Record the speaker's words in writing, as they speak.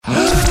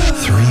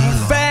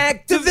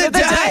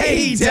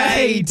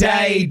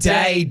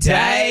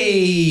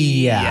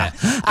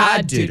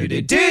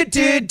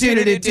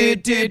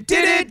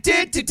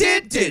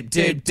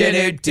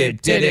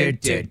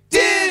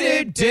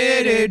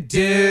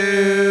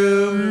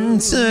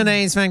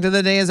Today's fact of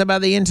the day is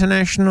about the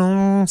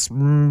International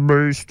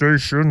Space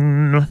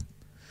Station.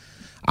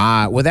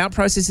 Without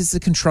processes to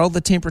control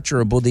the temperature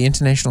aboard the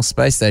International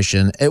Space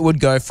Station, it would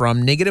go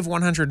from negative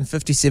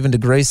 157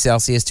 degrees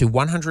Celsius to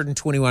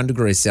 121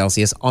 degrees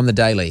Celsius on the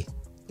daily.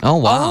 Oh,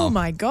 wow. Oh,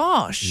 my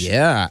gosh.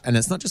 Yeah, and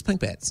it's not just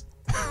pink bats.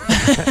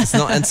 It's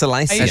not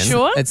insulation. Are you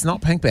sure? It's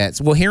not pink bats.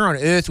 Well, here on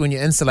Earth, when you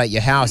insulate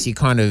your house, you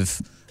kind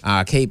of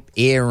keep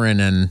air in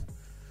and,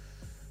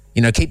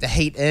 keep the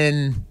heat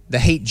in, the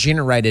heat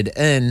generated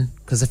in,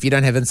 because if you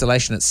don't have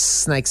insulation, it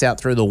snakes out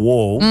through the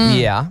wall.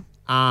 Yeah.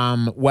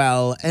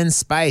 Well, in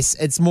space,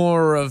 it's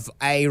more of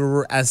a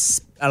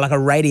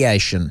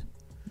radiation.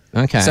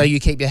 Okay. So you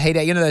keep your heat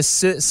out. You know those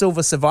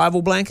silver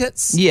survival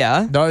blankets?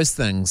 Yeah. Those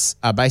things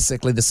are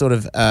basically the sort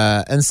of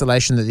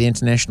insulation that the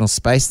International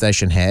Space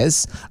Station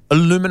has.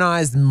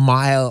 Aluminized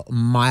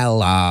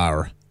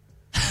mylar.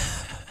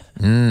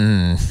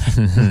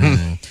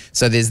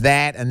 So there's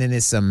that, and then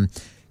there's some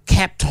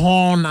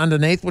Kapton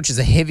underneath, which is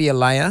a heavier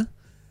layer,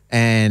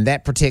 and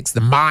that protects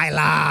the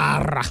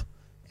mylar.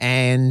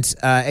 And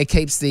it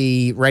keeps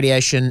the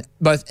radiation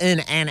both in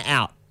and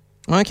out.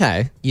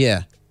 Okay.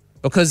 Yeah.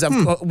 Because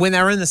when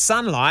they're in the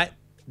sunlight,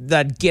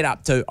 they'd get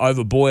up to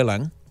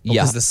overboiling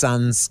because the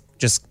sun's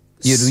just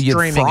You'd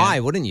streaming fry,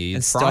 in wouldn't you? You'd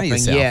and fry stopping.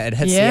 yourself. Yeah, it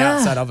hits the Yeah.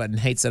 outside of it and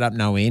heats it up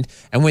no end.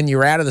 And when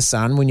you're out of the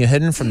sun, when you're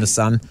hidden from the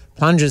sun,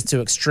 plunges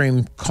to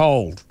extreme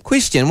cold.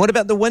 Question, what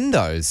about the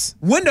windows?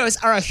 Windows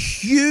are a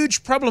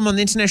huge problem on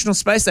the International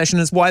Space Station.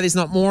 Is why there's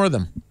not more of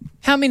them.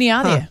 How many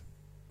are there?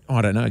 Oh,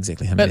 I don't know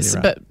exactly how many there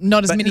are. But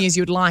not as many as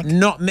you'd like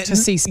to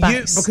see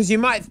space. Because you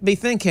might be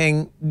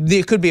thinking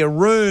there could be a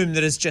room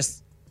that is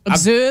just a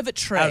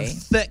Observatory.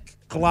 thick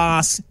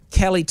glass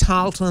Kelly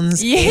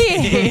Tarleton's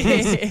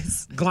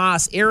Yes.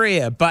 glass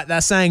area, but they're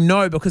saying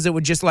no because it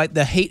would just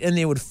the heat in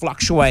there would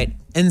fluctuate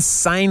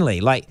insanely.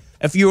 Like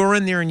if you were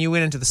in there and you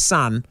went into the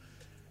sun,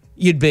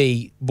 you'd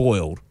be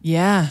boiled.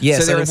 Yeah. Yeah,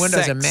 So so, there the are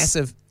windows 6. are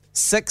massive.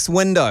 6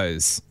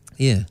 windows.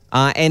 Yeah,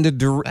 And a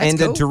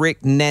cool.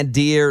 direct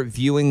nadir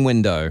viewing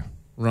window.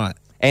 right.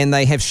 And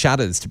they have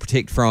shutters to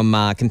protect from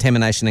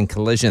contamination and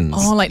collisions.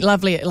 Oh,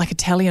 lovely,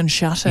 Italian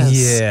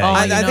shutters. Yeah. Oh,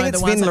 I you think know, it's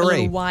the ones with the Venlerie.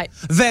 little white.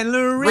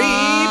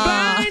 Venlerie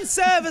Blind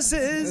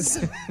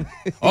Services,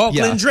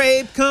 Auckland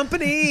Drape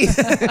Company.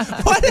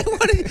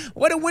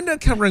 Why do window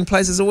covering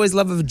places always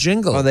love a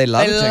jingle? Oh, they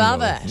love They jingle.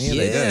 love it. Yeah,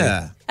 they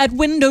yeah. At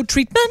window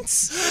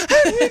treatments. do.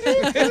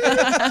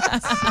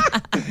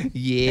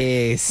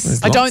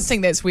 Yes. I don't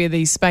think that's where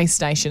the space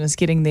station is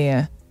getting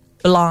their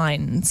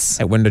blinds.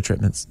 At window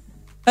treatments.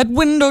 At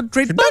window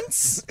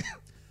treatments.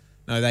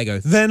 No, they go,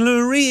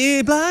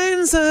 Venlerie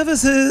Blind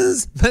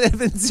Services. But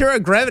if in zero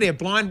gravity, a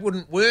blind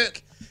wouldn't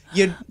work.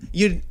 You'd,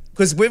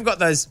 because we've got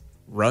those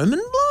Roman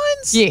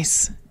blinds?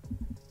 Yes.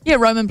 Yeah,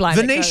 Roman blind.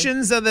 that go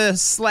Venetians are the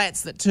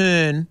slats that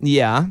turn.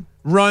 Yeah.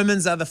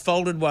 Romans are the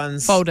folded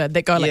ones. folded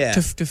that go Yeah.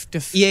 tuff, tuff,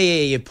 tuff. Yeah,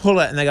 you pull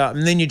it and they go,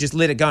 and then you just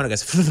let it go and it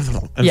goes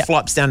and Yeah.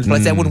 flops down to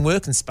place. That wouldn't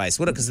work in space,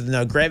 would it? Because there's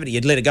no gravity.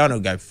 You'd let it go and it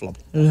would go flop.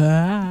 Be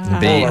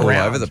all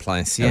around. over the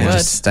place. It would Yeah.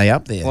 just stay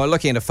up there. Well,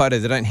 looking at a photo,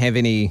 they don't have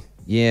any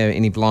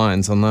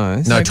blinds on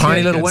those. No, Okay.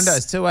 tiny little It's-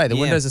 windows too, eh? The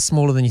yeah. windows are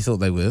smaller than you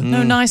thought they were.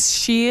 No nice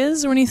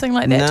shears or anything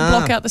like that to Nah.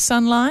 block out the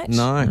sunlight.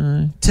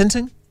 No.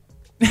 Tinting?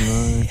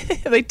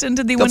 They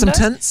tinted the Got some windows.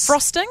 tints?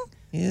 Frosting.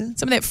 Yeah.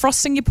 Some of that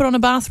frosting you put on a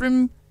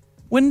bathroom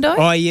window.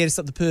 Oh, yeah, to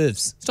stop the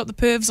pervs. Stop the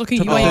pervs looking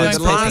at you Oh, while you're the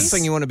going last poopies.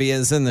 thing you want to be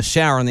is in the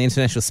shower on the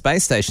International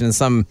Space Station and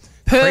some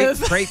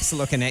Perv. creeps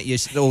looking at you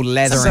all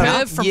lathering Some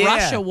up. perv from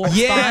Russia walks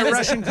Yeah, by.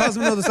 Russian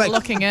cosmonauts like,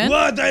 Looking in.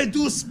 What, they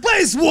do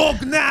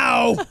spacewalk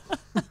now?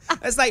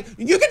 It's like,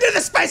 you can do the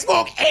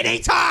spacewalk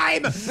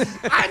anytime.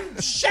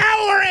 I'm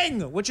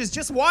showering, which is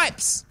just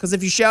wipes. Because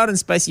if you showered in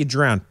space, you'd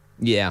drown.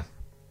 Yeah.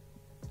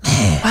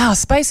 Wow,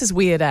 space is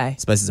weird, eh?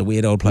 Space is a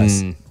weird old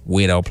place.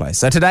 Weird old place.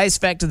 So today's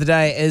fact of the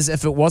day is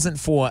if it wasn't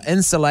for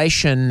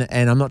insulation,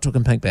 and I'm not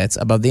talking pink bats,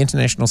 above the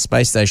International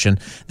Space Station,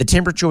 the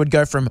temperature would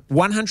go from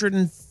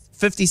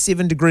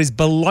 157 degrees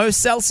below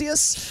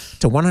Celsius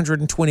to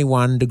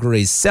 121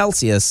 degrees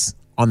Celsius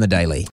on the daily.